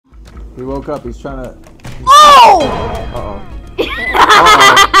He woke up. He's trying to. Oh!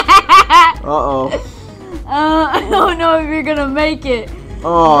 Uh-oh. I don't know if you're gonna make it.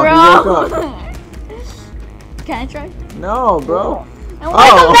 Oh, bro. he woke up. Can I try? No, bro.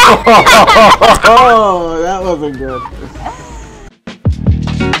 Oh, Oh, that wasn't good.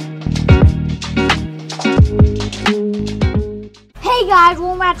 Hey guys,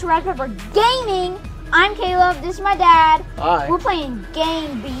 welcome back to Red Pepper Gaming. I'm Caleb. This is my dad. Hi. We're playing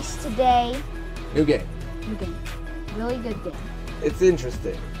Game Beast today. New game. New game. Really good game. It's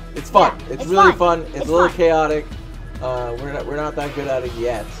interesting. It's fun. Yeah, it's really fun. It's a little fun. chaotic. We're not that good at it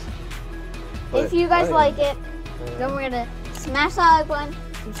yet. But If you guys like it, don't forget to smash that like button,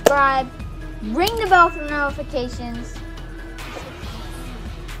 subscribe, ring the bell for notifications.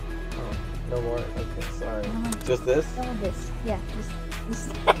 Oh, no more? Okay, sorry. Just this? Oh, this. Yeah, this.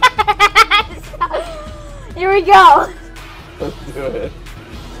 Here we go. Let's do it.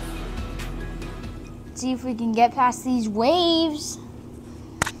 See if we can get past these waves.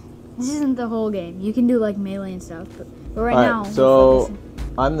 This isn't the whole game. You can do like melee and stuff, but right now. So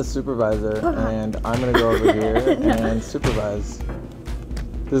I'm the supervisor, and I'm gonna go over here and supervise.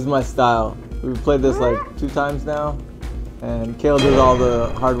 This is my style. We've played this like 2 times now, and Caleb does all the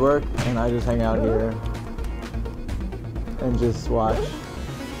hard work, and I just hang out here and just watch.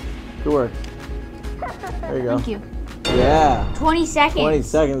 Good work. There you go. Thank you. Yeah. 20 seconds. 20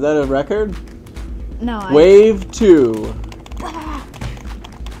 seconds. Is that a record? No. Wave 2.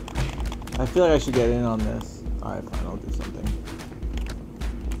 I feel like I should get in on this. Alright, fine. I'll do something.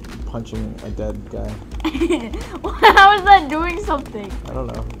 Punching a dead guy. How is that doing something? I don't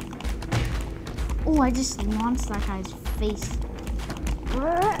know. Oh, I just launched that guy's face.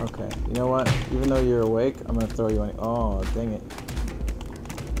 Okay. You know what? Even though you're awake, I'm gonna throw you on. Oh, dang it.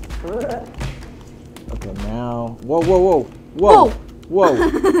 Okay, now. Whoa, whoa, whoa. Whoa. Whoa.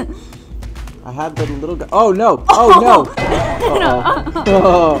 I had the little guy. Oh, no. Oh, no. Uh-oh.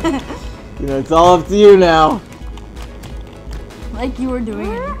 Oh. You know, it's all up to you now. Like you were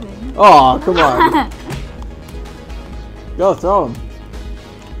doing anything. Oh, come on. Go, throw him.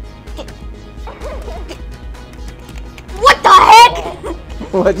 What the heck?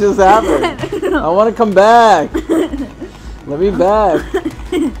 What just happened? I want to come back. Let me back.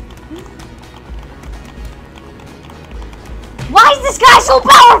 Why is this guy so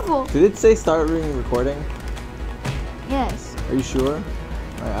powerful? Did it say start recording? Yes. Are you sure?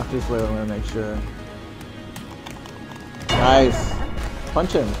 Alright, after this wave, I'm gonna make sure. Nice.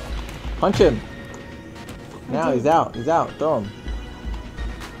 Punch him. Punch him. Now he's out. He's out. Throw him.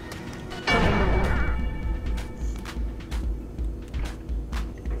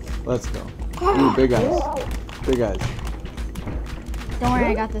 Let's go. Ooh, big eyes. Big eyes. Don't worry,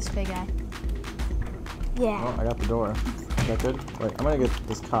 I got this big guy. Yeah. Oh, I got the door. Is that good? Wait, I'm gonna get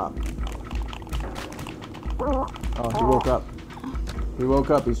this cop. Oh, he woke up. He woke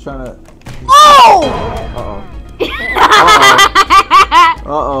up. He's trying to. Oh! Uh-oh.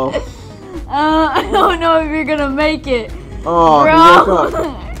 Uh-oh. I don't know if you're gonna make it. Oh, bro. he woke up.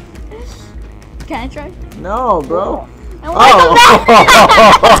 Can I try? No, bro. Oh!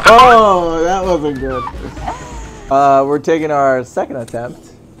 Oh, that wasn't good. We're taking our second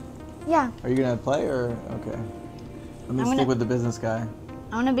attempt. Yeah. Are you gonna play or okay? Let me stick with the business guy.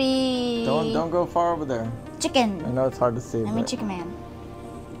 I'm gonna be. Don't go far over there. Chicken. I know it's hard to see. I'm a chicken man.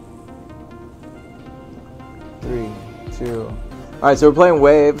 3, 2. All right, so we're playing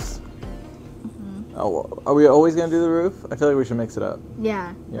waves. Oh, are we always gonna do the roof? I feel like we should mix it up.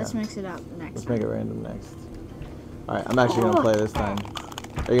 Yeah. Let's mix it up next. Let's make it random next. All right, I'm actually gonna play this time.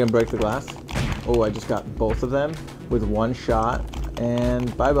 Are you gonna break the glass? Oh, I just got both of them with 1 shot,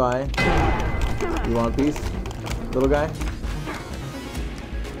 and bye bye. You want a piece, little guy?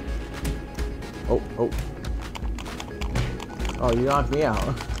 Oh, oh. Oh, you knocked me out.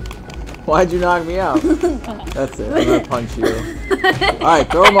 Why'd you knock me out? That's it. I'm gonna punch you. All right,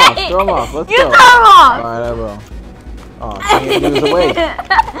 throw him off. Throw him off. Let's go. You throw him off. All right, I will. Oh, dang it, he was awake.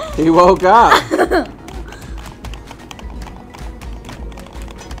 He woke up.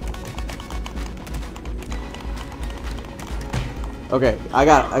 Okay, I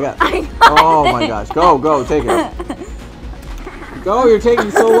got it. Oh my gosh. Go, take it. Go, you're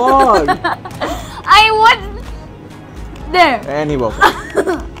taking so long. I was there. And he woke up.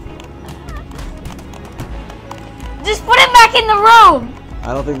 Just put him back in the room.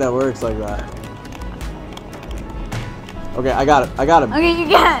 I don't think that works like that. Okay, I got him. Okay, you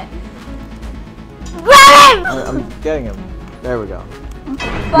got it. Grab him. I'm getting him. There we go.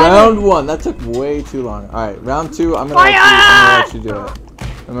 Round 1. That took way too long. All right, round 2. I'm gonna let you do it.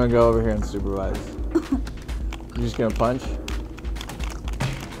 I'm gonna go over here and supervise. You're just gonna punch.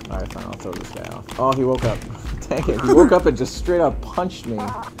 Alright, fine, I'll throw this guy off. Oh, he woke up. Dang it, he woke up and just straight up punched me.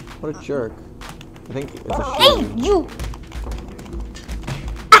 What a jerk. I think it's a shame. Hey, you!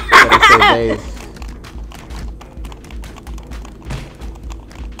 Better say Dave.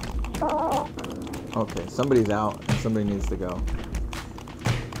 Okay, somebody's out and somebody needs to go.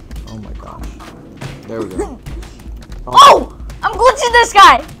 Oh my gosh. There we go. Oh! I'm glitching this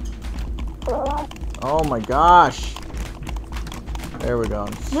guy! Oh my gosh. There we go.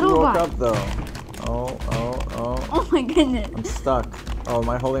 She woke up though. Oh. Oh my goodness. I'm stuck. Oh, am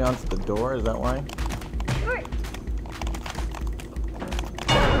I holding on to the door? Is that why?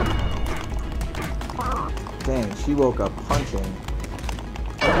 Dang, she woke up punching.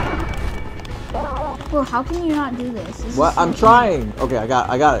 Bro, how can you not do this? What? I'm trying. Okay, I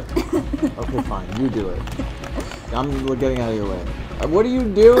got it. Okay, fine. You do it. I'm getting out of your way. What are you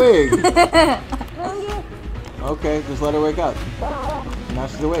doing? Okay, just let her wake up. Now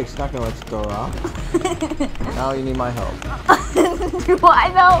she's awake. She's not gonna let you throw her off. Now you need my help. Do I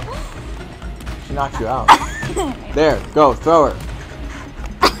though? She knocked you out. There, go, throw her.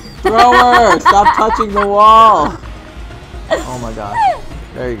 Throw her! Stop touching the wall! Oh my gosh.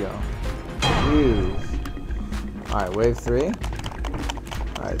 There you go. Jeez. Alright, wave 3.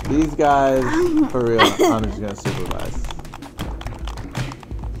 Alright, these guys, for real, I'm just gonna supervise.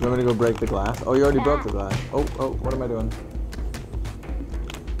 You want me to go break the glass? Oh, you already broke the glass. Oh, what am I doing?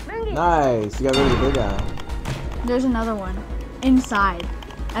 Nice, you got rid of the big guy. There's another one. Inside.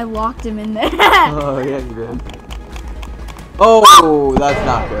 I locked him in there. Oh, yeah, you did. Oh, that's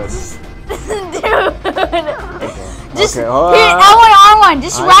not good. Dude. Okay. Just okay, hit L1 R1.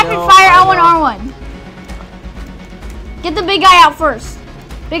 Just rapid fire L1 R1. Get the big guy out first.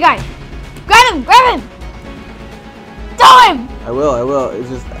 Big guy. Grab him! Throw him! I will. It's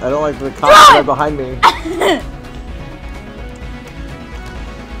just, I don't like the cops right behind me.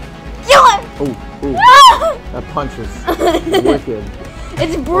 Kill him! Ooh. That punch was wicked.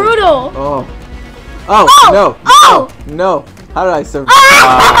 It's brutal. Oh, Oh! no. How did I survive?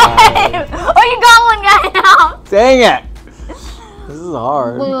 Oh, you got one guy out. Dang it. This is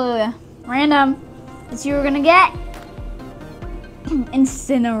hard. Wait. Random. Let's see what we're gonna get.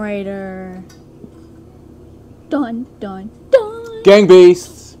 Incinerator. Dun. Gang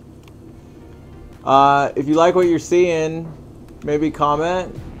beasts. If you like what you're seeing, maybe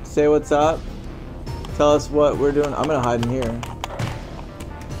comment, say what's up, tell us what we're doing. I'm gonna hide in here.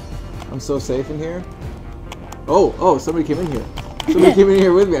 I'm so safe in here. Oh, somebody came in here. Somebody came in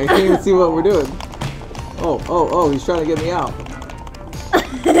here with me. I can't even see what we're doing. Oh, he's trying to get me out.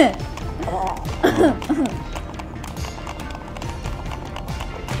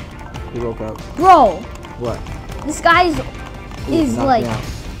 He woke up. Bro. What? This guy is like.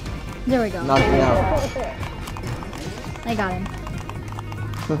 There we go. Knocked me out. I got him.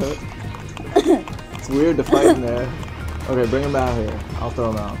 It's weird to fight in there. Okay, bring him out here. I'll throw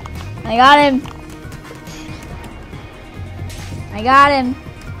him out. I got him. I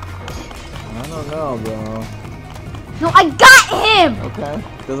don't know, bro. No, I got him. Okay.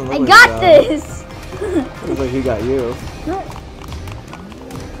 Doesn't look I like got this. Looks like he got you.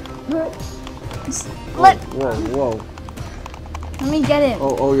 Whoa. Let me get him.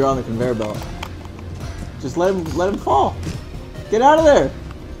 Oh, you're on the conveyor belt. Just let him fall. Get out of there.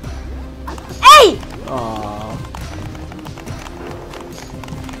 Hey! Aww.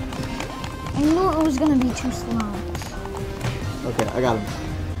 I knew it was gonna be too slow. Okay, I got him.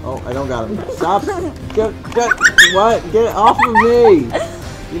 Oh, I don't got him. Stop. Get what? Get off of me.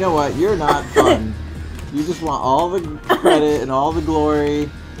 You know what? You're not fun. You just want all the credit and all the glory,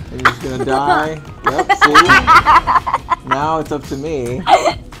 and you're just gonna die. Yep, see? Now it's up to me.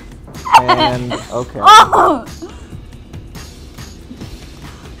 And, okay. Oh!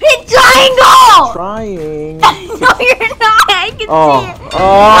 Hit triangle! Trying. No, you're not. I can see it.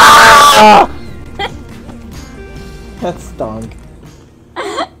 Oh! That stunk.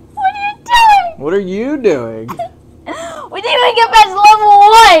 What are you doing? What are you doing? We didn't even get past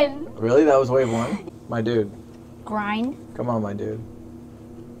level 1. Really? That was wave 1? My dude. Grind. Come on, my dude.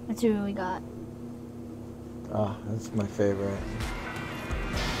 Let's see what we got. Oh, that's my favorite.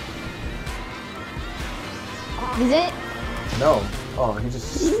 Is it? No. Oh, he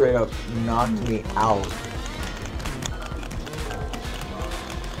just straight up knocked me out.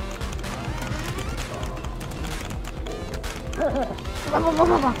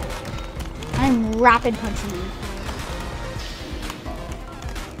 I'm rapid punching you.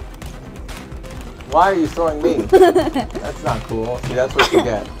 Why are you throwing me? That's not cool. See, that's what you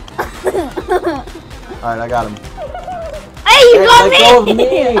get. Alright, I got him. Hey, you got let go of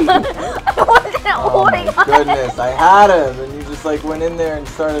me! I wasn't Oh holding my on. goodness, I had him and you just just like went in there and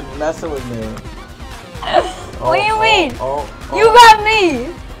started messing with me. What do you mean? Oh. You got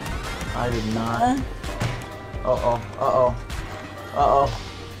me. I did not. Uh-oh.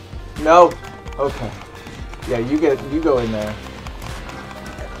 No. Okay. Yeah, you go in there.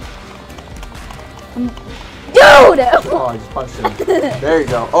 Dude! Oh, I just punched him. There you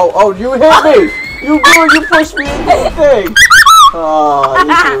go. Oh, you hit me! You pushed me into the thing! Oh,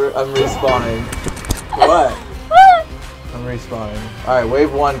 I'm respawning. What? I'm respawning. Alright,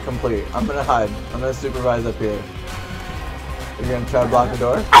 wave 1 complete. I'm gonna hide. I'm gonna supervise up here. You're gonna try to block the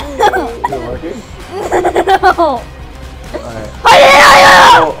door? Is it working? No! Alright.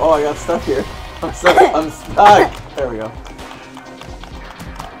 Oh, I got stuck here. I'm stuck. There we go.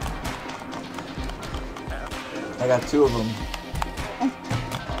 I got 2 of them.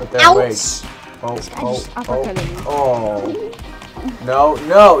 But they're awake. Oh. No,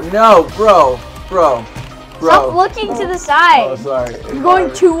 bro. Stop looking to the side. Oh, sorry. You're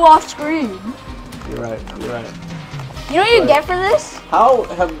going too off screen. You're right. You know what you get for this? How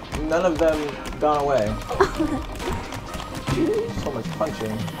have none of them gone away? So much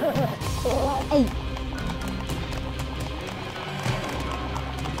punching. Hey.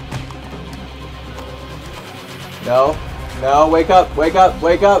 No, wake up.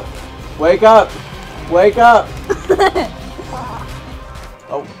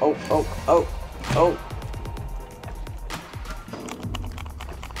 Oh.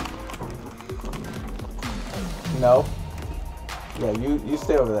 No. Yeah, you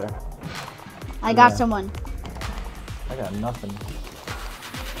stay over there. I got someone. I got nothing. I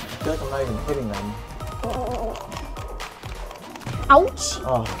feel like I'm not even hitting them. Ouch.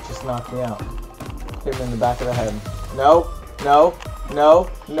 Oh, just knocked me out. Hit me in the back of the head. No.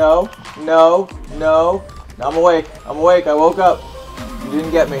 I'm awake. I woke up. You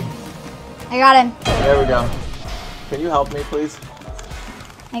didn't get me. I got him. There we go. Can you help me, please?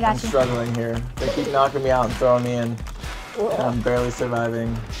 I got I'm you. struggling here. They keep knocking me out and throwing me in. And I'm barely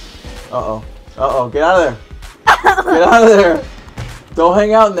surviving. Uh-oh. Get out of there. Get out of there. Don't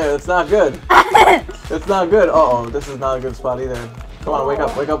hang out in there. That's not good. That's not good. Uh-oh. This is not a good spot either. Come on, wake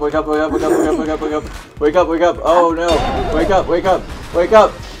up. Oh no. Wake up.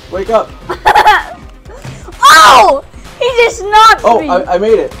 Oh! He just knocked me. Oh, I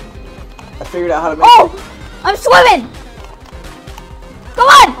made it. I figured out how to make it. Oh! I'm swimming! Come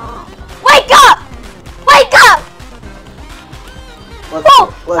on! Wake up!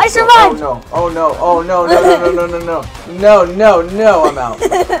 I survived! Oh no, I'm out.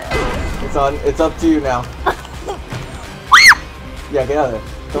 It's up to you now. Yeah, get out of there.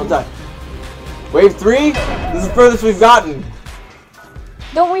 Don't die. Wave 3? This is the furthest we've gotten.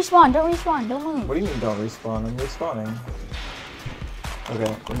 Don't respawn, don't move. What do you mean don't respawn? I'm respawning.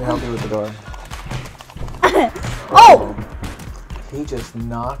 Okay, let me help you with the door. Oh! He just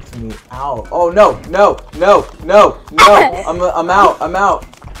knocked me out. Oh no! I'm out.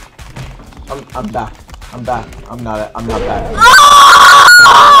 I'm back. I'm not back.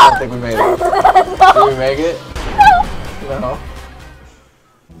 I don't think we made it. Did we make it? No.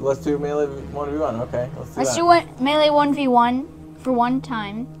 Let's do melee 1v1. Okay, let's do melee 1v1 for one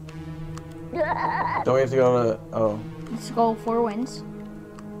time. Don't we have to go to? Oh. Let's go 4 wins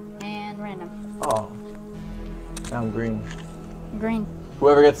and random. Oh. Now I'm green. Green.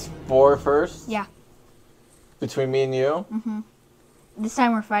 Whoever gets 4 first? Yeah. Between me and you? Mm-hmm. This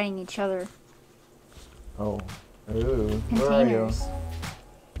time we're fighting each other. Oh. Ooh. Containers. Where are you?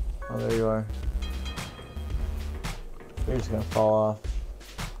 Oh, there you are. You're just gonna fall off.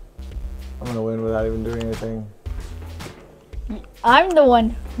 I'm gonna win without even doing anything. I'm the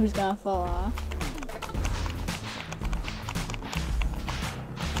one who's gonna fall off.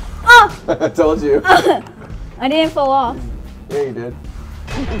 Oh! I told you. I didn't fall off. Yeah, you did.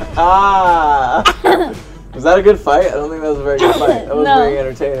 Ah! Was that a good fight? I don't think that was a very good fight. That was very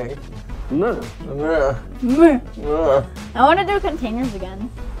entertaining. I want to do containers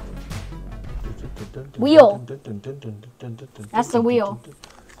again. Wheel. That's the wheel.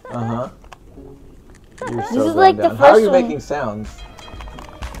 Uh-huh. You're so this is like the first one. How are you making sounds?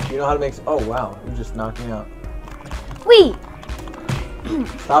 You know how to make... Oh, wow. You just knocked me out. Wait.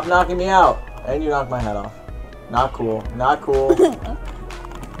 Stop knocking me out. And you knocked my head off. Not cool. Not cool.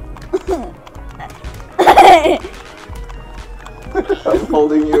 I'm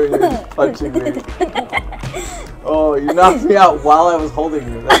holding you and you're just punching me. Oh, you knocked me out while I was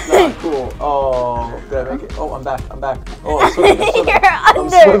holding you. That's not cool. Oh, did I make it? Oh, I'm back. Oh, I'm swimming.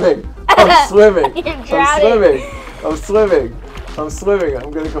 I'm swimming.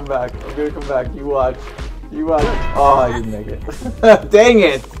 I'm gonna come back. You watch. Oh, I didn't make it. Dang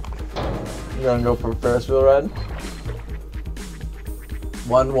it. You gonna go for Ferris wheel ride?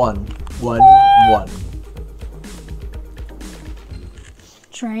 1-1. 1-1.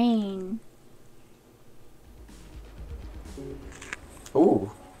 Train.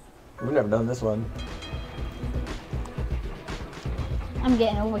 Ooh. We've never done this one. I'm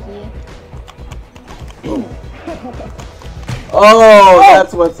getting over here. Oh,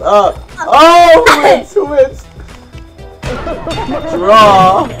 that's what's up. Oh, who wins? Who wins?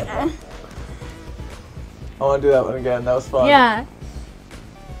 Draw. I want to do that one again. That was fun. Yeah.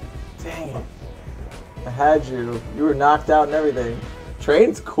 Dang it. I had you. You were knocked out and everything.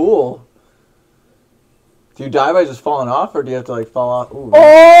 Train's cool. Do you die by just falling off, or do you have to like fall off? Ooh.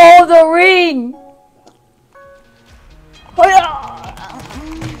 Oh, the ring!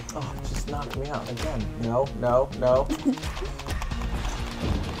 Oh, just knocked me out again. No, no, no.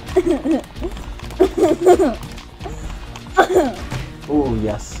 Ooh,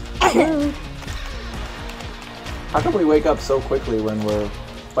 yes. How come we wake up so quickly when we're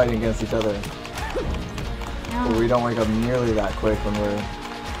fighting against each other? Or we don't wake up nearly that quick when we're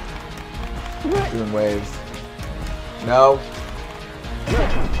doing waves. No.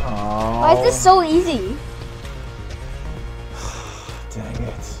 Oh. Why is this so easy? Dang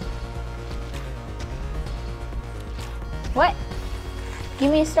it. What?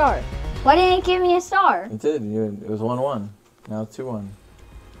 Give me a star. Why didn't it give me a star? It did. It was 1-1. Now it's 2-1.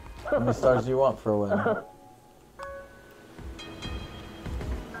 How many stars do you want for a win?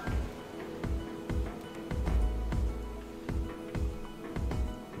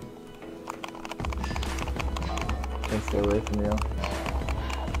 Can't stay away from you.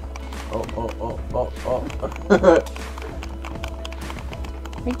 Oh, oh, oh, oh, oh.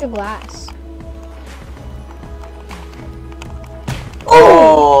 Break the glass.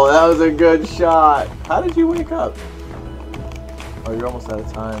 Oh, that was a good shot. How did you wake up? Oh, you're almost out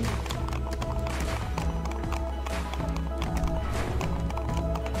of time.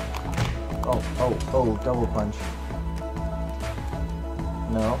 Oh, oh, oh, double punch.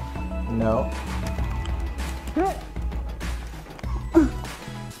 No, no.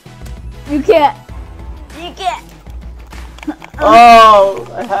 You can't. You can't. Oh,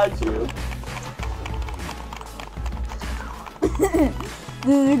 I had you.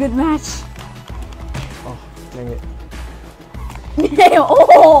 This is a good match. Oh, dang it.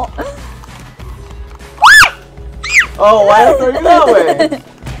 Oh! Oh, why did I throw you that way?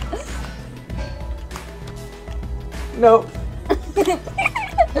 Nope.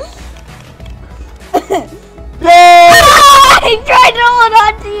 Yay! I tried to hold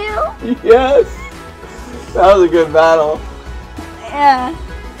on to you. Yes. That was a good battle. Yeah.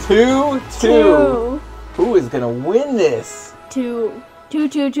 2-2. Who is gonna win this? 2. 2,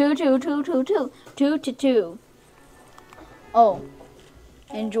 2, 2, 2, 2, 2, 2. 2 to 2. Oh.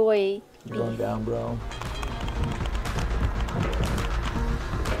 Enjoy. You're going down, bro.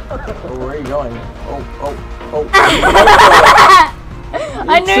 Oh, where are you going? Oh, oh, oh.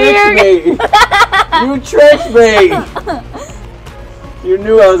 I knew you were You tricked me! You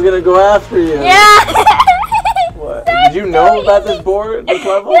knew I was gonna go after you. Yeah! What? Did you know about this board, this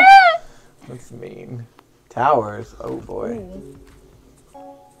level? Yeah! That's mean. Towers. Oh boy.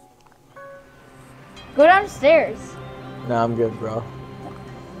 Go downstairs. Nah, I'm good, bro.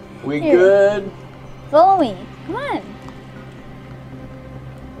 We Here. good? Follow me. Come on.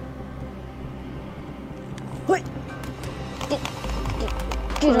 Wait.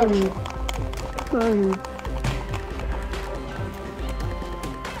 Get over here.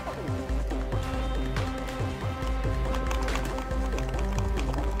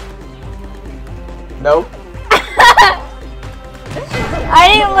 Nope. I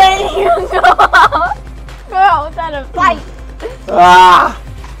didn't let you go out. Go out without a fight. Ah!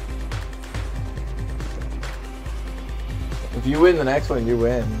 If you win the next one, you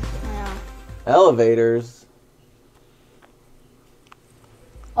win. Yeah. Elevators.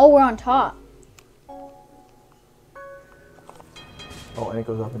 Oh, we're on top. Oh, and it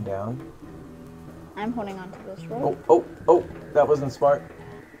goes up and down. I'm holding on to this rope. Oh, oh, oh, that wasn't smart.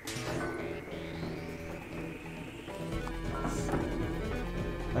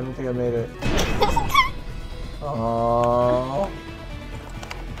 I don't think I made it. Aww.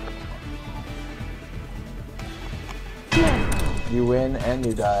 You win and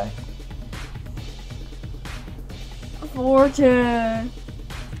you die. 4-2.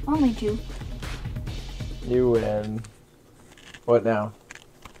 Only 2. You win. What now?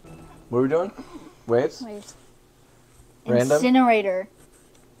 What are we doing? Waves? Waves. Random? Incinerator.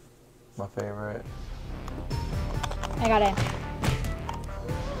 My favorite. I got it.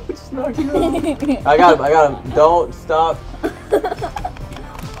 I got him, I got him. Don't stop.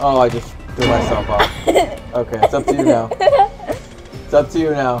 Oh, I just threw myself off. Okay, it's up to you now. It's up to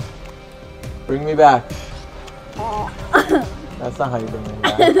you now. Bring me back. That's not how you bring me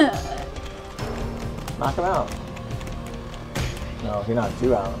back. Knock him out. No, he knocked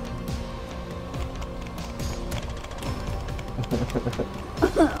you out.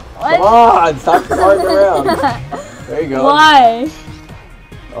 Come on, stop farting around. There you go. Why?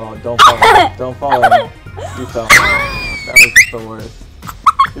 Oh, don't fall in. Don't fall in. You fell. That was the worst.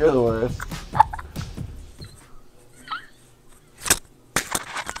 You're the worst.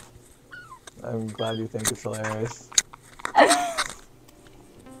 I'm glad you think it's hilarious.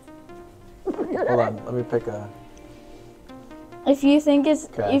 Hold on, let me pick a... If you think it's,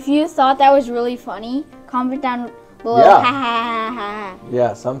 Okay. if you thought that was really funny, comment down below. Yeah. Ha ha ha ha.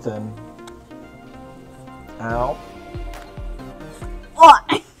 Yeah, something. Ow. Oh.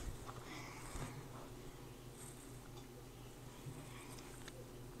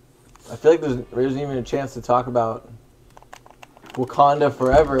 I feel like there isn't even a chance to talk about Wakanda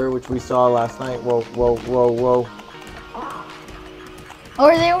Forever, which we saw last night. Whoa, whoa, whoa, whoa. Oh,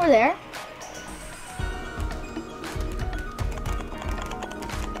 are they over there?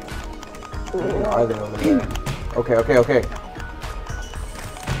 Where are they over there? Okay, okay, okay.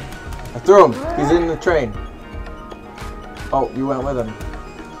 I threw him. He's in the train. Oh, you went with him.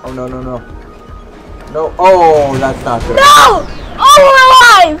 Oh, no, no, no. No. Oh, that's not good. No! Oh,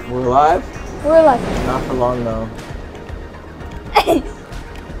 we're alive! We're alive? We're alive. Not for long, though.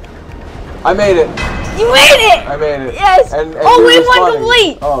 I made it. You made it! I made it. Yes. And Oh, we we were won spawning.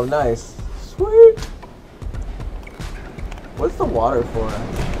 complete. Oh, nice. Sweet. What's the water for?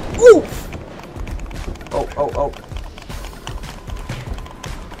 Oof. Oh, oh, oh.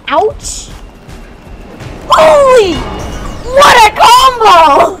 Ouch. Holy! What a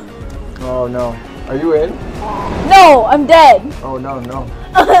combo! Oh, no. Are you in? No, I'm dead. Oh, no, no.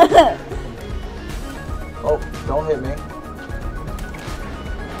 Oh, don't hit me.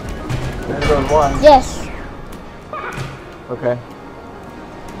 There goes one. Yes. Okay.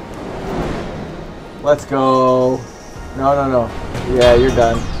 Let's go. No, no, no. Yeah, you're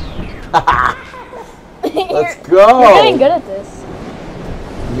done. Let's go. You're getting good at this.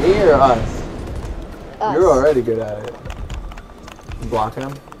 Me or us? Us. You're already good at it. You blocking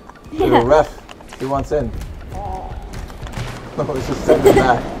him? Yeah. Yo, ref. He wants in. Oh, it's just send him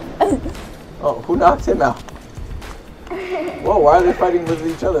back. Oh, who knocked him out? Whoa, why are they fighting with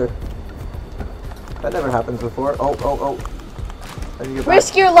each other? That never happens before. Oh, oh, oh. How do you get back?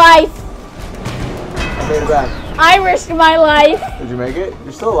 Risk your life. I made it back. I risked my life. Did you make it?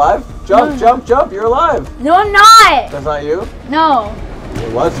 You're still alive? Jump, jump, jump. You're alive. No, I'm not. That's not you? No.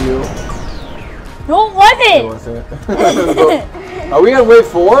 It was you. No, it wasn't. It wasn't. Are we on wave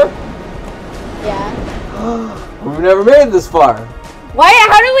 4? Yeah. We've never made it this far. Why?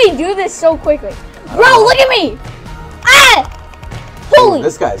 How do we do this so quickly? Bro, look at me. Ah! Holy. Ooh,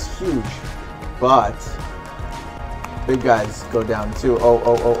 this guy's huge. But big guys go down too. Oh,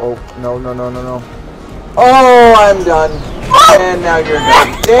 oh, oh, oh. No, no, no, no, no. Oh, I'm done. Oh! And now you're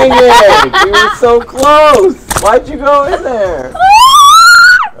done. Dang it. You were so close. Why'd you go in there?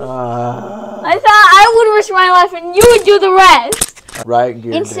 I thought I would risk my life and you would do the rest. Right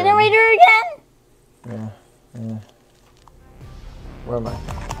gear. Incinerator again? Yeah, yeah. Where am I?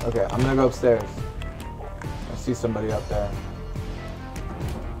 Okay, I'm gonna go upstairs. I see somebody up there.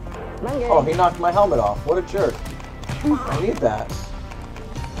 Oh, he knocked my helmet off. What a jerk. I need that.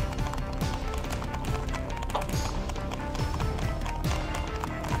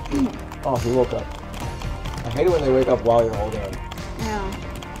 Oh, he woke up. I hate it when they wake up while you're holding him. No.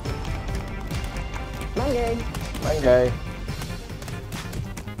 Okay.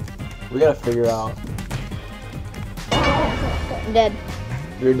 We gotta figure out. I'm dead.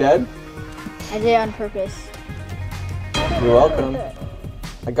 You're dead? I did it on purpose. You're welcome.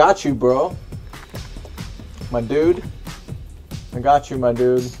 I got you, bro. My dude. I got you, my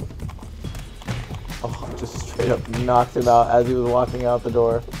dude. Oh, I just straight up knocked him out as he was walking out the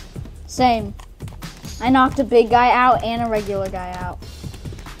door. Same. I knocked a big guy out and a regular guy out.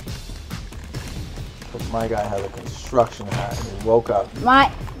 But my guy has a construction hat and he woke up.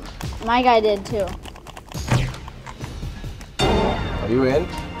 My guy did too. Are you in?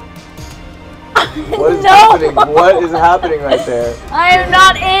 What is happening? What is happening right there? I am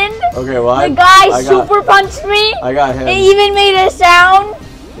not in. Okay, well The guy super punched me. I got him. It even made a sound.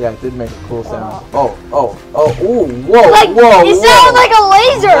 Yeah, it did make a cool sound. Oh, oh, oh, ooh, whoa, Like, whoa, it sounded like a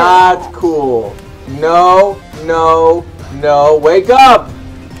laser. Not cool. No, no, no. Wake up!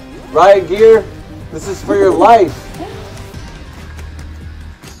 Riot Gear, this is for your life.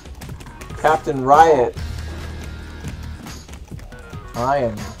 Captain Riot. I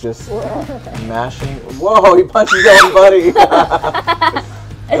am just mashing. Whoa, he punched his own buddy.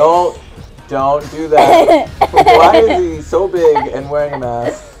 Don't do that. Why is he so big and wearing a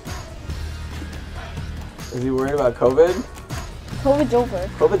mask? Is he worried about COVID? COVID's over.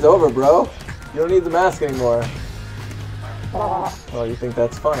 COVID's over, bro. You don't need the mask anymore. Oh, you think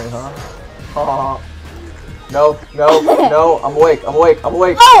that's funny, huh? No, I'm awake. No! I'm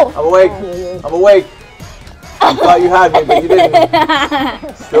awake. I'm awake. You thought you had me, but you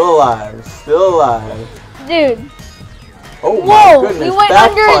didn't. Still alive. Dude. Oh Whoa, my goodness. He went back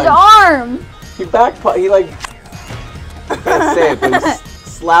under punch. his arm. He like, I can't say it, but he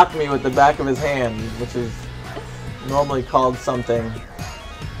slapped me with the back of his hand, which is normally called something.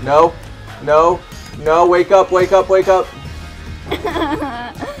 No, wake up.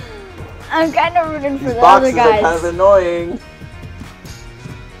 I'm kind of rooting for These the boxes other guys. are kind of annoying.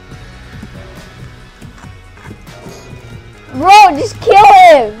 Bro, just kill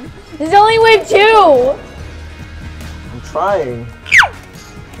him. There's only wave 2. I'm trying.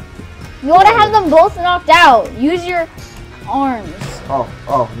 You want to have them both knocked out. Use your arms. Oh,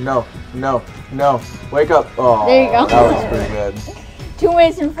 no. Wake up. Oh, There you go. That was pretty good. 2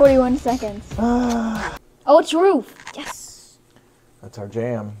 minutes and 41 seconds. Oh, it's roof. Yes. That's our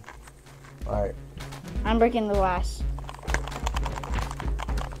jam. Alright. I'm breaking the glass.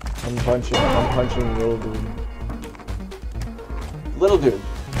 I'm punching little dude. Little dude,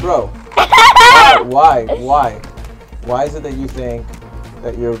 bro. Why? Why is it that you think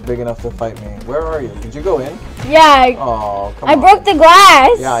that you're big enough to fight me? Where are you? Did you go in? Yeah. Oh, come on. I broke the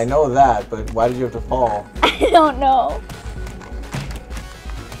glass. Yeah, I know that, but why did you have to fall? I don't know.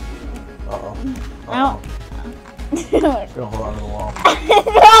 Uh-oh. No. Just gonna hold on to the wall.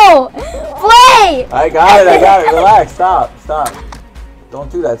 No! Play! I got it. Relax. Stop. Don't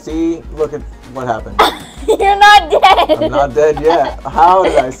do that. See? Look at what happened. You're not dead. I'm not dead yet. How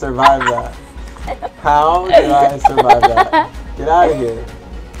did I survive that? Get out of here.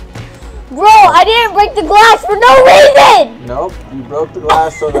 Bro, I didn't break the glass for no reason! Nope. You broke the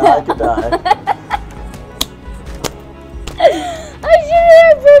glass so that I could die. I shouldn't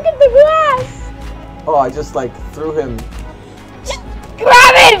have broken the glass. Oh, I just like threw him. Just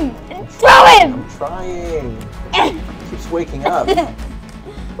grab him and throw him. I'm trying. He keeps waking up.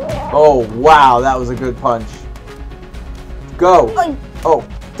 Oh, wow. That was a good punch. Go. Oh,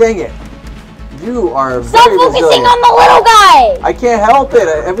 dang it. You are Stop very focusing resilient. on the little guy. I can't help it.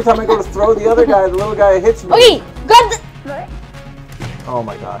 Every time I go to throw the other guy, the little guy hits me. Okay, grab the... Oh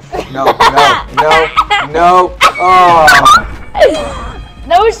my gosh. No. Oh.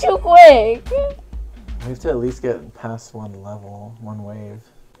 That was too quick. We have to at least get past one level, one wave.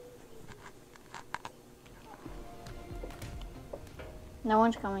 No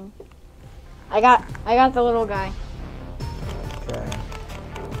one's coming. I got the little guy. Okay.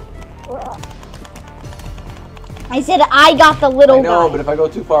 I said I got the little I know, guy. but if I go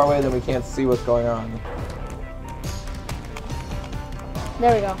too far away, then we can't see what's going on.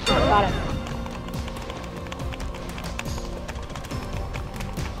 There we go. Got him.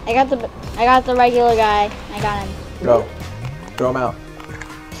 I got the regular guy. I got him. Go. Throw him out.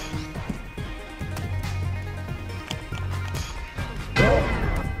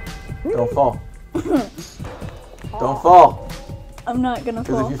 Don't fall. Don't fall. I'm not gonna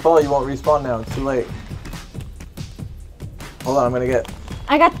Because fall. if you fall, you won't respawn now. It's too late. Hold on, I'm gonna get...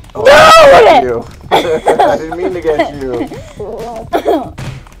 I got... Oh, No! you. I didn't mean to get you.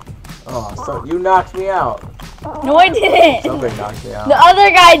 Oh, so you knocked me out. No, I didn't. Somebody knocked me out. The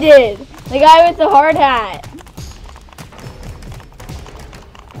other guy did. The guy with the hard hat.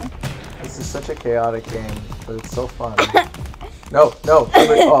 This is such a chaotic game, but it's so fun. No.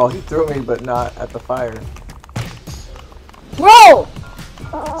 Somebody, oh, he threw me, but not at the fire. Bro!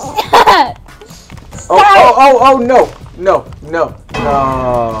 Oh, no. No,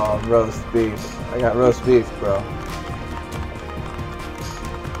 roast beef. I got roast beef, bro.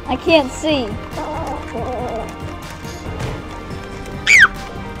 I can't see.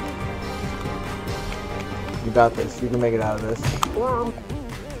 You got this. You can make it out of this.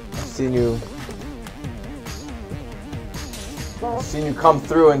 I've seen you come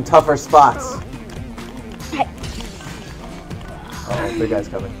through in tougher spots. Oh, big guy's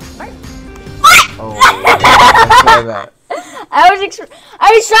coming. Oh, that's what I meant. I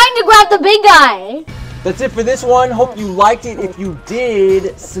was trying to grab the big guy. That's it for this one. Hope you liked it. If you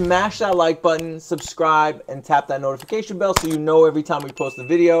did, smash that like button, subscribe, and tap that notification bell so you know every time we post a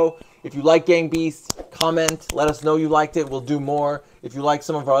video. If you like Gang Beasts, comment. Let us know you liked it. We'll do more. If you like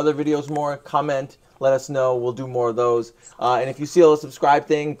some of our other videos more, comment. Let us know. We'll do more of those. And if you see a little subscribe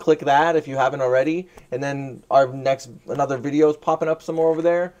thing, click that if you haven't already. And then another video is popping up somewhere over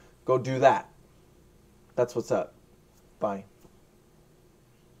there. Go do that. That's what's up. Bye.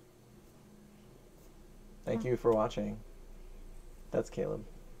 Thank you for watching. That's Caleb.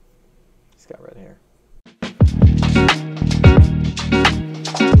 He's got red hair.